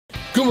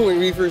Good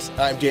morning, reefers.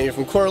 I'm Daniel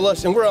from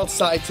Coralust, and we're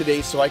outside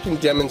today so I can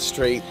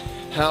demonstrate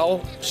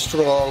how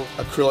strong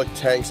acrylic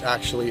tanks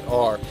actually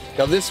are.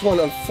 Now this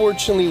one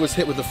unfortunately was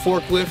hit with a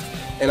forklift,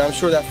 and I'm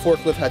sure that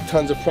forklift had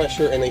tons of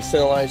pressure and they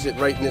centralized it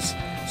right in this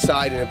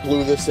side and it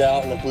blew this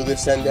out and it blew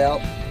this end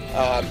out.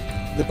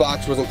 The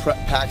box wasn't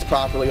packed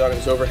properly on it,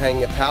 was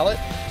overhanging a pallet,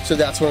 so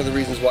that's one of the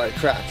reasons why it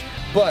cracked.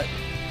 But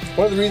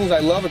one of the reasons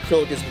I love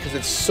acrylic is because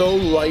it's so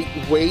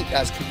lightweight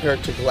as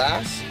compared to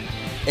glass,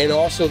 and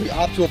also the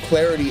optical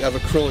clarity of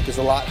acrylic is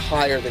a lot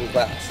higher than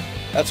glass.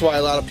 That's why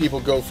a lot of people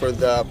go for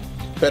the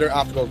better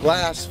optical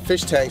glass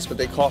fish tanks, but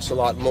they cost a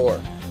lot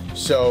more.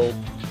 So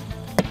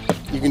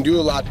you can do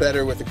a lot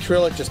better with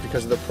acrylic just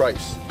because of the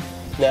price.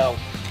 Now,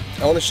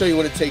 I want to show you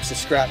what it takes to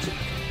scratch it.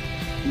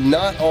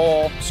 Not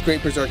all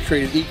scrapers are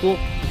created equal,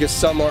 because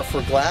some are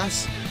for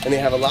glass and they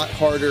have a lot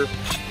harder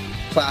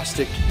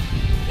plastic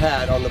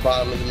pad on the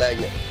bottom of the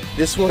magnet.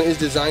 This one is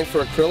designed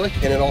for acrylic,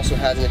 and it also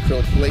has an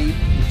acrylic blade,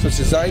 so it's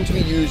designed to be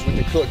used with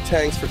acrylic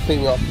tanks for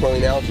cleaning off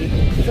marine algae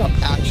without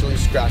actually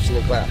scratching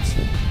the glass.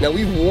 Now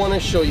we want to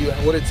show you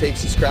what it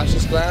takes to scratch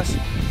this glass,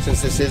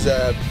 since this is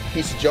a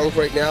piece of junk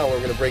right now. We're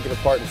going to break it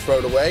apart and throw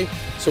it away.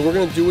 So we're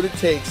going to do what it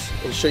takes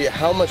and show you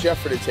how much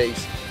effort it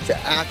takes to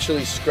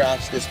actually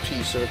scratch this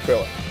piece of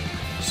acrylic.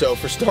 So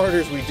for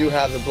starters, we do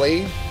have the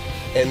blade,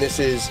 and this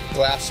is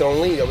glass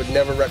only. I would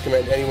never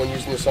recommend anyone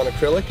using this on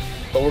acrylic,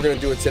 but we're going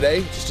to do it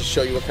today just to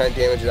show you what kind of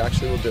damage it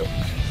actually will do.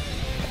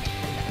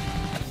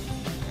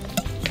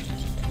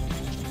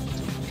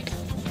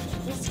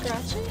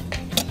 Scratch it?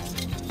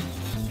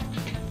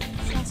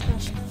 It's not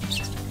scratching.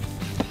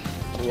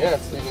 Yeah,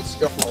 it's leaving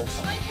scuff marks.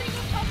 It might take a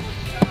couple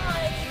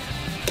tries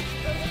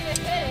for me to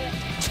hit it.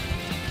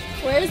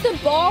 Where's the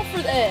ball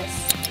for this?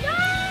 No!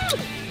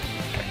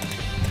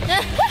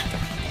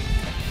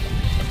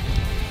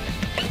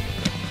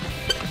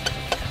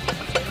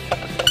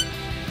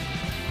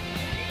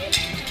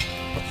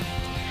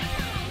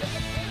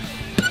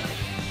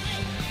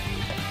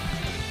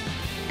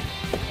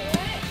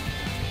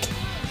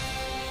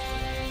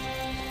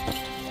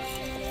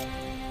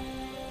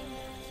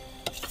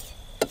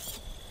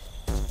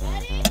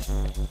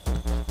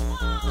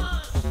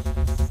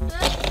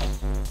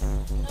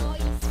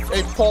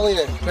 Hey,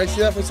 Paulina, can I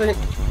see that for a second?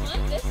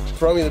 What? This?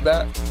 Throw me the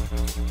bat.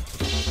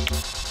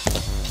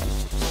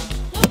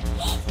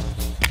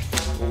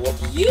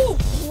 Whoops. You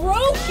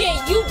broke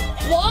it, you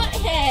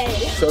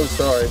butthead! So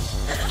sorry.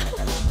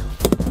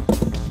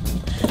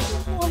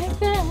 What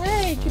the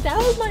heck? That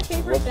was my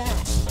favorite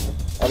bat.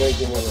 I'm gonna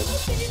give you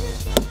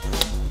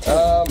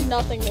one.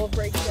 Nothing will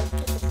break this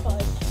with the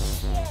fudge.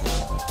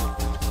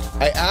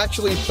 I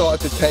actually thought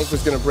the tank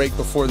was gonna break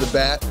before the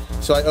bat,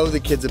 so I owe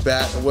the kids a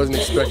bat. I wasn't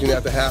expecting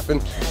that to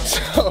happen.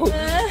 So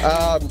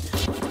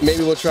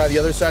maybe we'll try the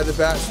other side of the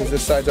bat since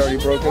this side's already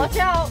broken. Watch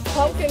out,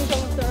 pumpkin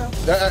coming through.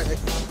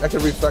 That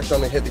could reflect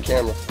on the hit the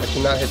camera. I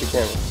cannot hit the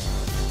camera.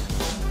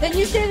 Then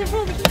you stand in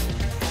front of the camera.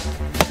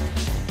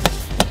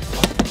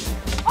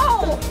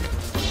 Oh!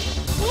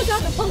 Oh my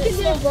god, the pumpkin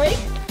didn't break?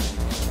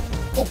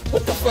 Oh,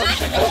 what the fuck?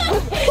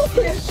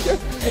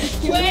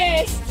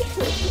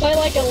 Twist! By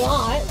like a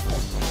lot.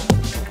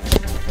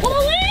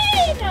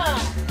 Paulina!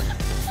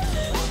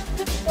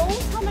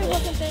 Don't tell me I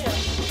wasn't there.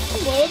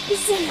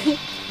 Whoops.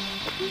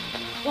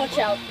 Watch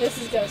out, this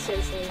is gonna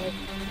seriously work.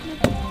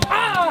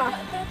 Ah!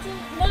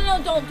 No,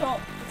 don't.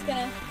 It's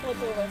gonna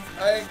flip over.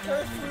 I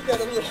kind of threw that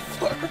a little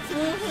far.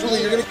 Julie,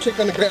 you're gonna kick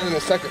on the ground in a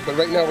second, but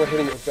right now we're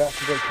hitting it with fast.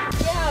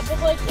 Yeah, but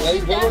like,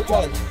 one more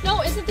time.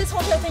 No, isn't this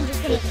whole thing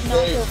just gonna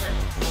knock over?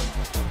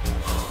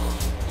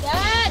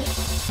 Dad!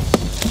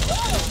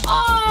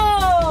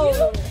 Oh!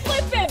 You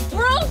flippin'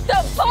 broke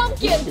the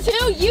pumpkin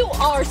too! You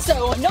are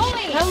so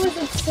annoying! That was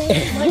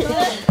insane. My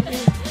God.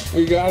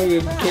 We got it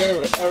in the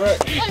camera.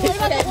 Alright. Hey, what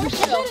about the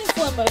horseshoe? In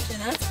slow motion.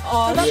 That's awesome.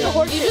 What about the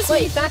horseshoe? You just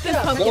wait, back it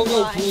up. No,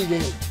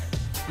 please.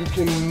 You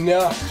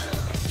cannot.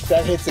 If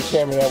that hits the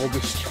camera, that will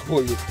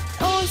destroy you.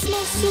 Oh, it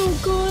smells so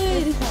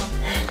good. It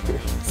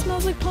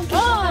smells like pumpkin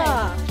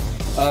pie.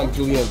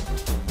 Julianne,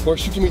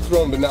 horseshoe can be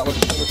thrown, but not with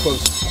the camera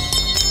close.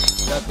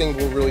 That thing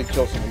will really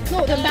kill someone.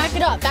 No, then back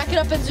it up. Back it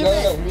up and zoom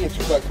in. No, me and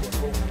you back it up.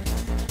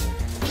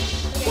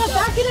 Yeah,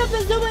 back it up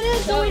and zoom it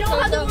in so we don't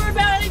have to worry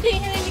about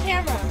anything hitting the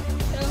camera.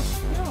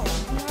 No,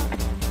 I'm not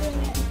doing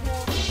it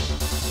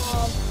until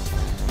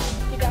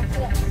you back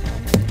it up.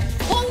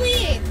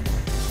 Pauline!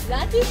 Did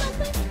that do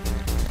something?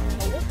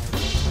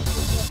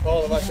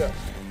 Oh, watch out.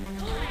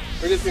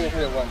 We're just gonna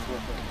hit it once.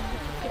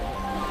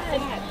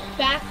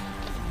 Back.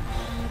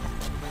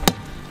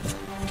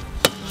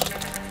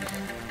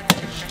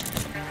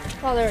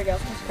 Oh, there we go.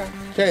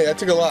 Okay, that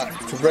took a lot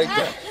to break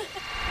that.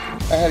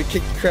 I had to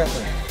kick the crap out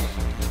of it.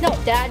 No,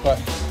 Dad. What?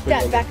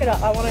 Dad, back it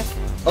up. I want to.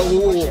 Oh,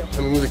 whoa. Let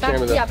me move the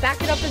camera there. Yeah,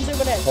 back it up and zoom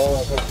it in. Hold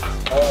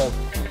on.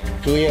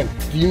 Julianne,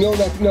 do you know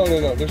that? No.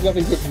 There's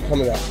nothing good can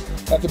come of that.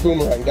 That's a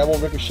boomerang. That will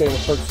ricochet and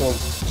hurt someone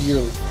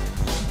dearly.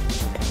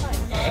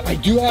 I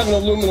do have an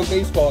aluminum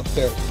baseball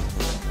upstairs.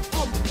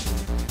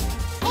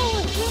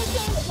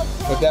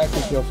 But that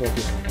can kill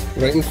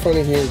something. Right in front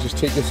of here, just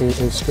take this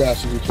and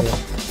scratch as you can.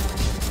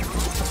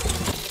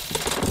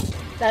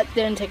 That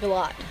didn't take a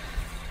lot.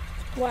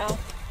 Wow.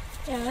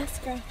 Yeah, that's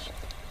scratch.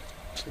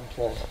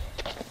 Okay.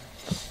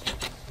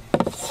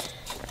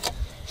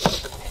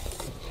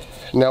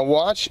 Now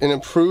watch an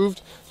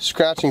improved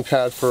scratching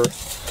pad for.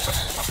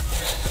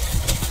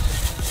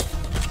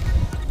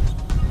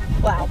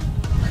 Wow.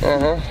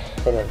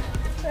 Whatever.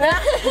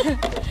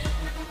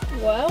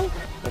 Well.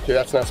 Okay,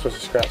 that's not supposed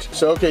to scratch.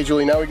 So okay,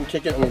 Julie, now we can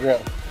kick it on the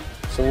ground.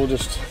 So we'll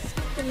just.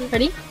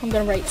 Ready? I'm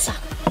gonna write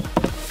sock.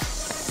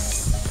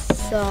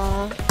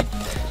 Sock.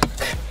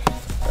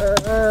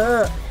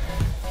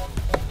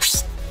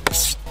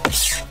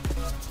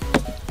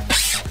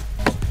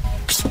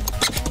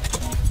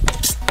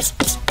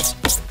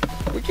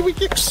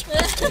 Wiki.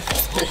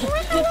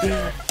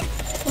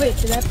 Wait,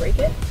 did that break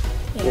it?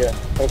 Yeah.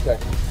 Okay.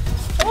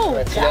 Oh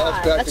Right, so now God,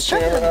 let's back that's the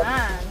camera tricky, up.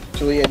 man.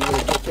 Julianne, you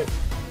want to kick it?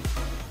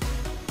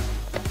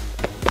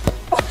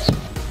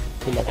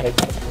 Put my head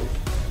down,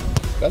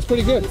 please. That's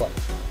pretty good.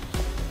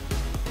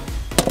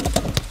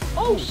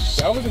 Oh,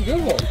 that was a good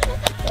one.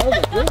 That was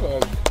a good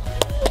one.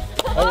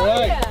 All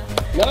right. yeah.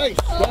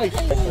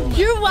 Nice.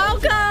 You're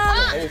welcome.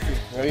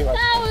 Ready?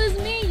 That was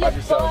me. You Pop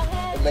yourself.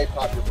 ballhead. It may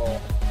pop your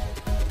ball.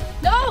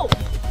 No.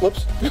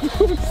 Whoops.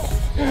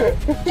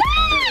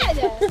 Dad!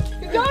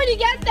 You're going to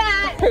get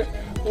that.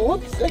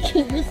 Whoops. I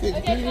keep missing.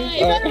 Okay, fine.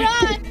 You better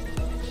run.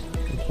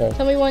 Okay.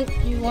 Tell me when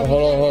you want.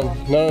 Hold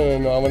on.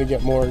 No. I want to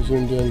get more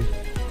zoomed in.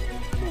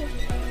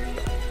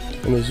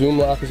 And the zoom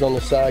lock is on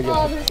the side.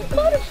 Oh, there's a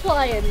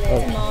butterfly in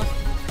there. Oh.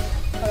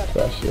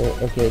 Crush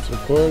it. Okay, it's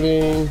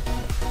recording.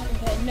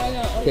 Okay,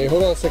 no. Okay,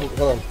 hold on a second.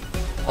 Hold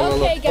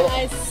on. Okay,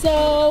 guys,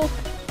 so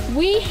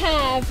we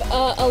have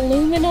an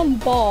aluminum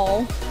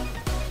ball.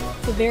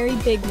 It's a very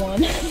big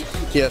one.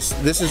 Yes,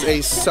 this is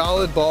a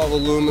solid ball of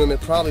aluminum.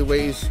 It probably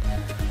weighs,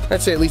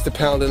 I'd say at least 1.5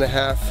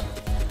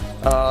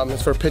 pounds.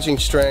 It's for pitching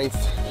strength.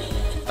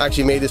 I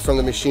actually made this from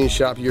the machine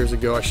shop years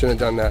ago. I shouldn't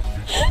have done that.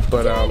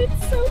 But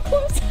It's so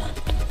close up.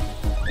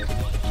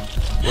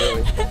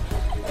 really.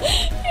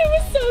 It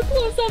was so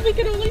close up, we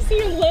could only see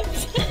your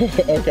lips.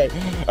 Okay.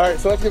 All right,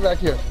 so let's get back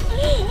here.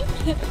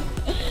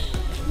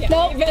 Yeah,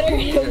 no, better.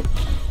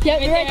 Yeah,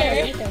 you're right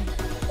there.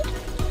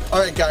 All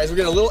right, guys, we're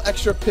getting a little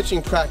extra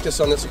pitching practice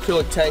on this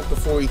acrylic tank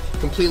before we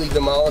completely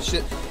demolish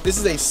it. This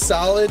is a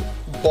solid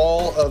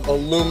ball of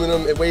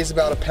aluminum. It weighs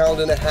about 1.5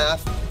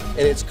 pounds, and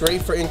it's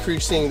great for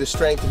increasing the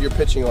strength of your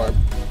pitching arm.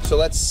 So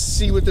let's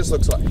see what this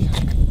looks like.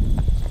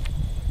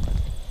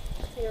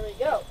 Here we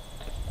go.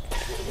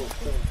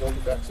 Don't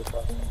get back so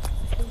far.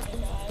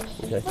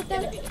 Okay.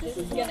 This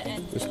is gonna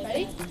end.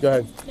 Ready? Go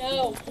ahead.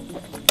 No.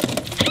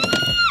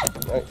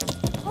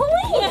 All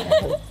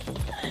right.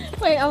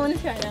 Wait, I want to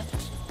try now.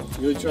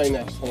 You try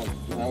next. Hold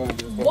on. I want to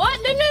do this one. What?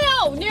 No,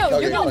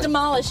 Okay, you're gonna fine.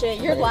 demolish it.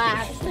 You're Okay.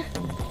 last.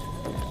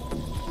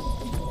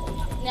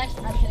 Next,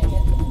 I'm gonna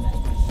get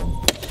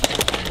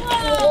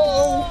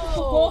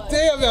Oh,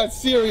 damn, that's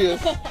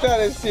serious. That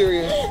is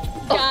serious.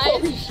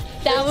 Guys,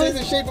 that It's in was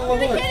the shape of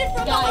a horse.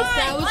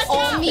 that was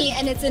all me,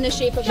 and it's in the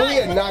shape of a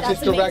Julian, not this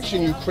That's amazing.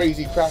 direction, you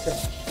crazy cracker.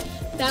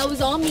 That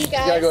was all me, You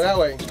guys. gotta go that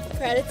way.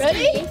 Credits to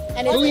me,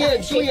 and it's in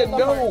the shape Julian, of a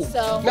no. heart,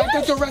 so. Not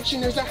that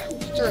direction. There's a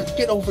house.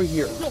 Get over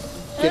here.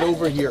 Get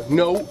over here.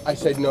 No, I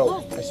said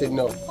no. I said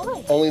no.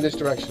 Why? Only this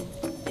direction.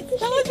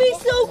 That would be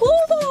so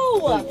cool,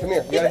 though. Come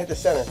here. You gotta hit the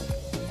center.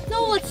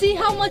 No, let's see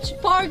how much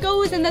far it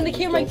goes, and then the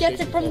camera gets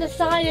it from the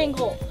side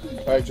angle.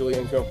 All right,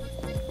 Julian, go.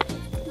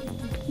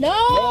 No! No,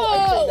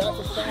 I said not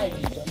the side.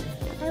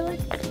 I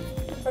like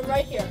from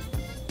right here.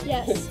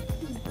 Yes.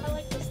 I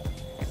like this.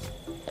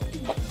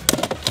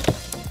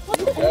 How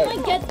did I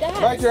get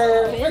that? My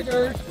turn. My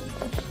turn.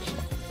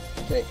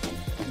 Okay.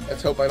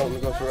 Let's hope I don't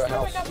go through a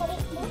house.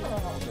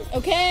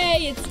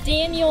 Okay, it's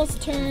Daniel's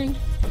turn.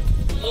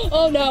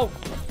 Oh no!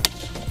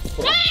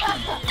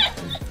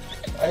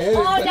 I hit it.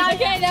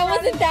 Okay, that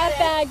wasn't that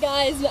bad,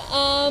 guys.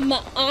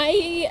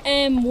 I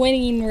am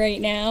winning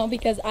right now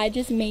because I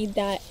just made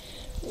that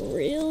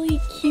really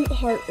cute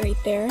heart right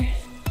there.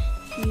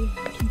 If you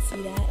can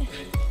see that.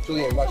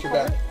 Julian, watch your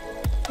back.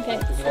 Okay.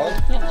 Is it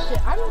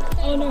on?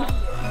 Oh no.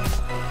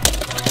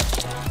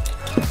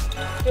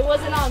 It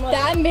wasn't on. Was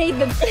That made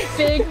the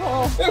big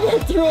hole. It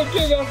went through a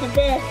king off the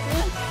back.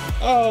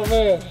 Oh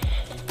man.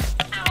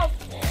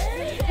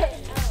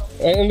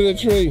 Right into the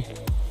tree.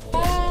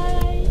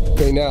 Bye.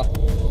 Okay, now.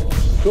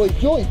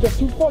 Julie, that's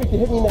too far. You can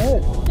hit me in the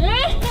head.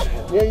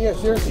 Yeah,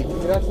 seriously. You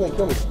can accidentally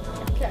kill me.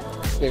 Okay.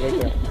 Okay, right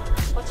there.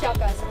 Watch out,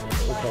 guys.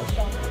 Okay.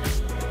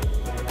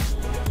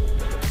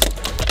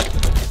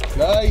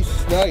 Nice.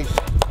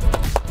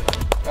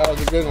 That was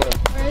a good one.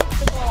 Where's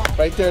the ball?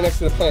 Right there next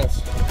to the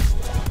plants.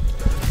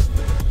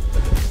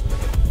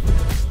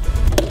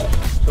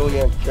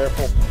 Julian,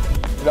 careful.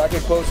 Do not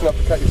get close enough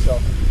to cut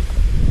yourself.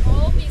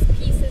 All of these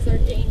pieces are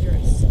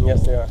dangerous.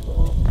 Yes, they are.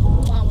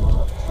 Mom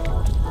would kill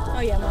us. Oh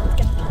yeah, Mom's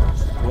gonna kill us.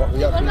 Yeah, we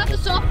got What about the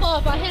softball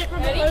if I hit it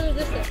from a further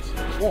distance?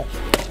 Yeah.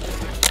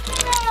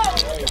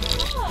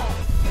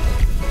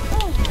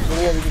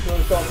 Julian, you can throw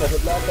the softball,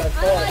 but not that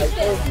far. I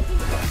told you.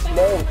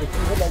 No, if you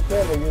hit my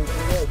camera, you're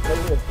good.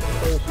 Right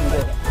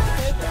here.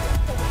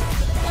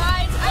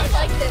 Guys, I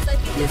like this. I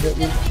think this is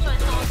gonna be my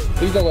hobby.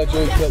 Please don't let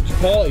Julie kill.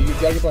 Paula, you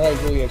gotta get behind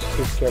Julie and she's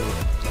gonna scare me.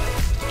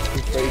 I'm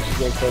afraid she's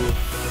gonna kill me.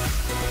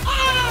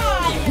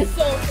 Ah! It's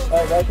so close.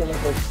 Alright, now come in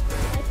first.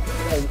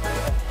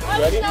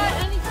 Ready?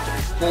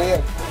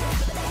 Julianne,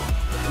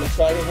 I'm gonna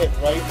try to hit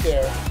right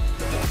there.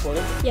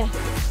 Recording? Yeah.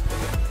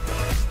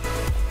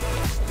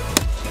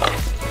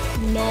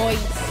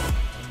 Nice.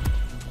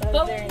 That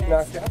was very nice.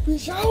 Knock that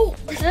fish out.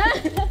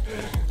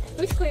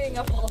 Who's cleaning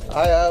up all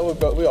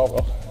of We all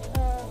will.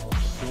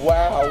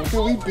 Wow, did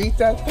we beat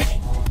that thing?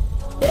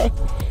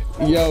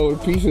 Yo,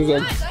 pieces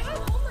of. Guys, I have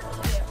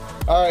homework to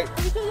do. Alright,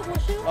 Can you throw the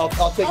horseshoe?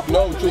 I'll take.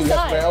 No, Julie,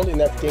 that's round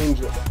and that's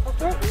dangerous. I'll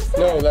throw it from the side.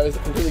 No, that is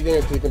completely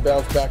dangerous because you can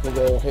bounce back and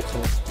go hit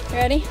someone.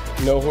 Ready?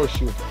 No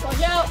horseshoe.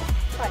 Watch out.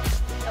 Fine.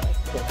 That way.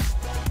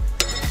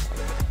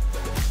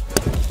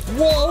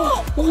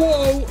 Whoa!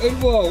 Whoa!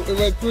 And whoa! It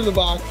went through the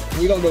box.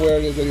 We don't know where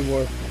it is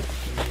anymore.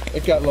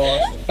 It got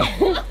lost.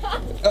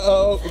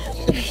 Uh-oh.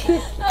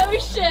 Oh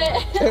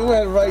shit. It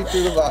went right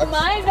through the box.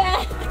 My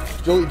bad.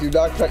 Julie, do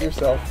not cut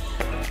yourself.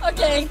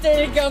 Okay,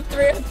 there you go,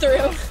 through.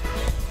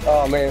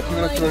 Oh man, if you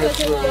would have thrown it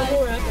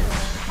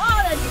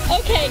through.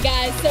 Okay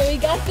guys, so we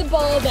got the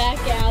ball back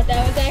out.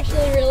 That was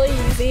actually really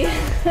easy.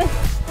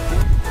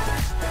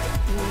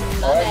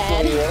 Alright,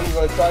 bad. Julianne, you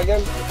want to try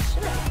again?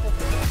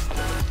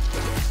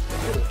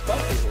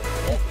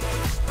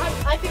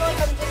 I feel like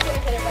I'm just gonna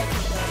hit it right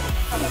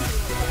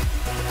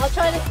through. I'll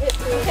try to hit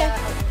through that.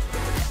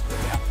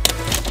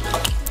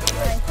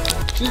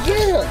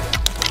 Shazam!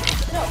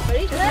 No,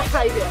 ready? This is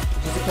how you do it.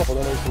 Just a couple,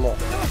 don't waste them all.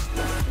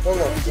 Oh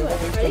no, Do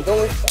it. Ready? don't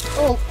waste.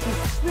 Oh!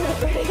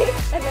 Ready?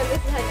 And then this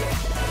is how you do it.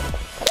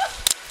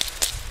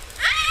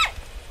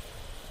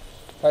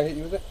 Can I hit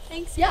you with it?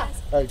 Thanks, Yeah. guys.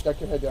 Alright, duck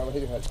your head down, I'll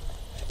hit your head.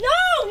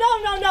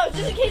 No,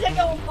 just in case I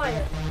go on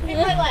fire. Hit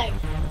my leg.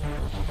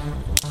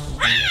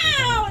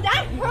 Ow,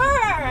 that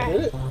hurt.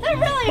 Hit it? That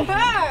really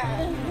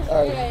hurt.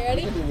 Alright. Okay,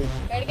 ready? hit me.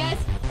 Ready guys?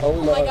 Oh,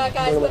 Oh my god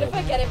guys, what if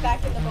I get it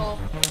back in the bowl?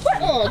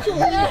 Oh,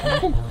 Julie!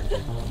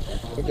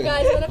 Okay.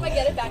 Guys, what if I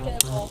get it back in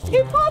the bowl?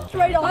 You popped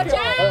right on. Watch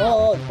out!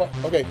 Oh,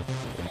 okay.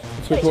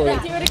 It's Wait, should recording.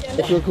 I do it again?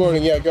 It's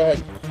recording, yeah, go ahead.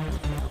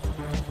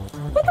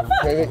 What the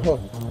fuck? Okay, hold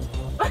on.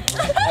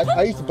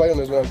 I used to bite on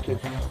those when I was a kid.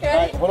 Ready?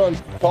 Alright, hold on.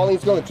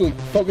 Pauline's going. Julie,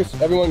 focus.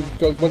 Everyone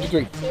go. 1, 2,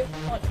 3. 2,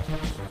 1.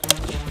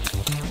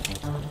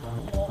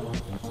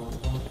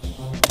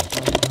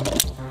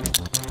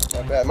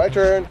 Not bad. My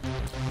turn.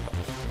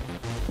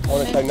 I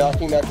want to try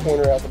knocking that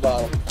corner out the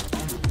bottom.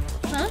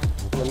 Huh?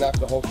 I'm going to knock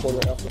the whole corner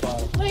out the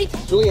bottom. Wait.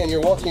 Julianne,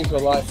 you're walking into a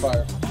live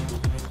fire.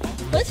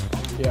 What?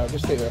 Yeah,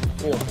 just stay there.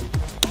 You know.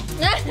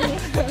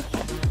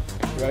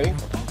 Ready?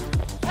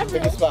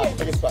 Pick a spot.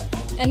 Pick a spot.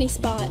 Any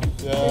spot.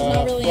 There's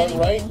not really front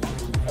right?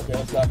 anything. Okay,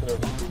 let's knock it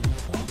over.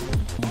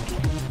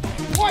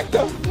 What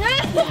the?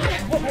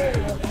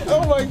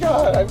 Oh my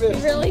god, I missed.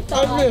 You really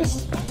thought. I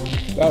missed.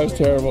 That was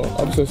terrible.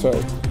 I'm so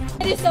sorry.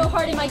 It is so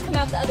hard it might come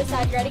out the other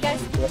side. You ready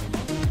guys? Yep.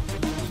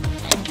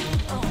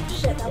 Oh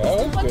shit, that That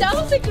was was good. That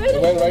was a It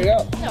good. went right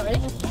out. No, ready?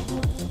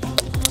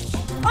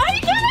 Are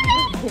you kidding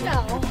me? No,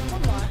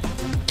 come on.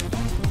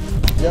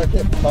 You gotta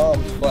get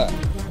palms flat.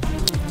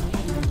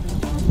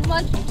 Come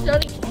on,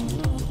 Jody.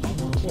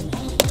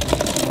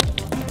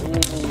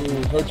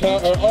 Ooh,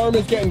 her arm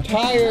is getting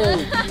tired.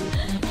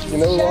 You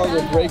no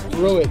longer break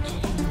through it.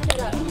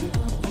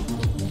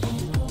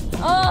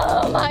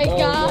 Oh my Oh,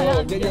 god.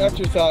 no, get your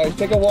exercise.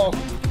 Take a walk.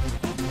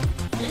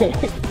 Let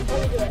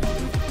me do it.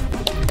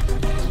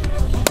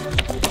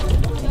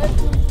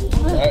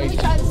 Let me Nice.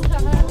 try this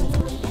time.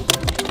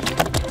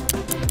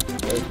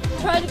 Good.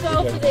 Try to go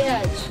Okay. to the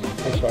edge.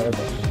 Let's try our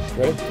best.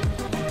 Ready?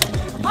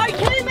 Are you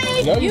kidding me?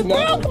 No, You you're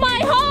not. broke my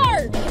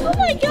heart. Oh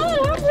my god,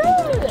 how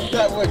rude.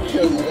 That would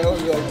kill you. That would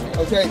be like,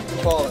 okay,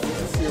 call it.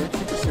 This is serious.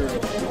 Super serious.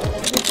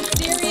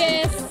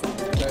 Serious.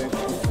 Okay.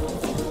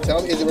 Tell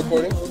me, is it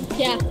recording?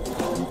 Yeah.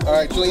 All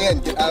right,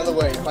 Julianne, get out of the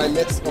way. If I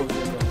miss, oh,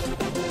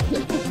 you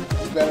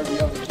better be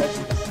able to catch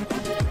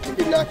this. You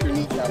could knock your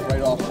kneecap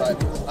right off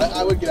sideways.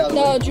 I would get out of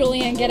the No, way.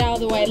 Julianne, get out of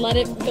the way. Let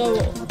it go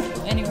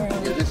anywhere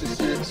else. Yeah, this is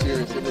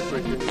serious. It would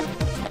break your knee.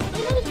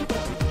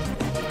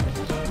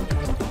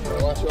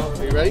 Watch out.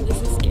 Are you ready?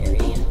 This is scary.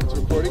 It's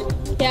recording.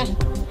 Yeah.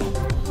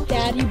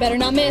 Dad, you better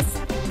not miss.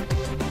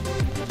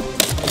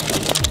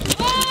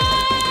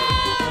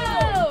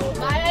 Oh!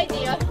 My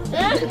idea.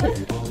 Damn.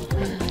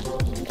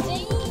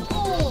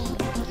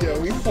 Yeah,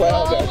 we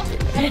plowed that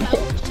thing. Oh,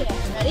 shit.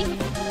 Ready?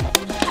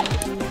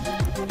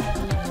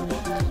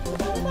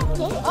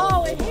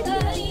 Oh, it hit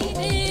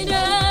me.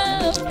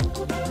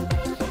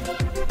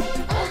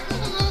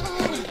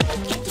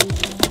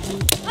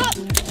 Up.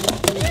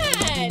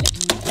 Dad!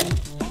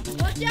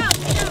 Watch out.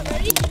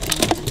 Ready?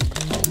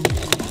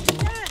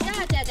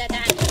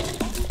 Da.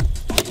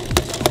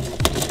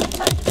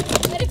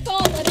 Let it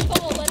fall, let it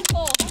fall, let it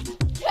fall.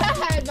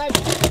 God, my...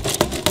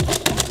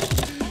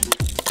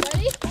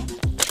 Ready?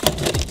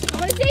 I'm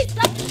gonna say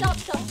stop.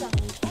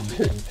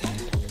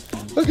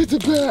 Look at the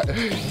bat.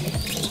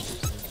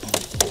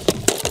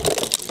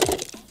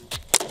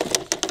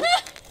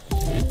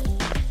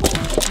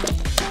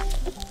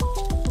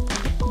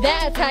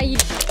 That's how you...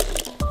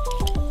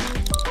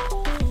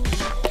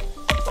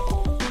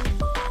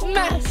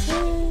 mess.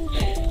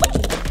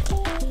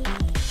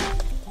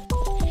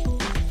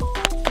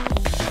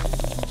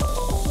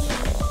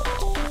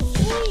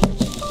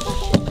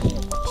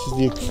 This is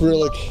the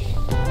acrylic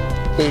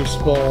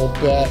baseball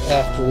bat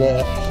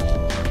aftermath.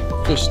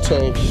 Fish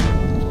tank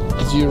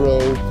 0,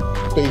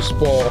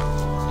 baseball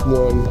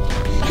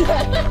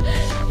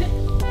 1.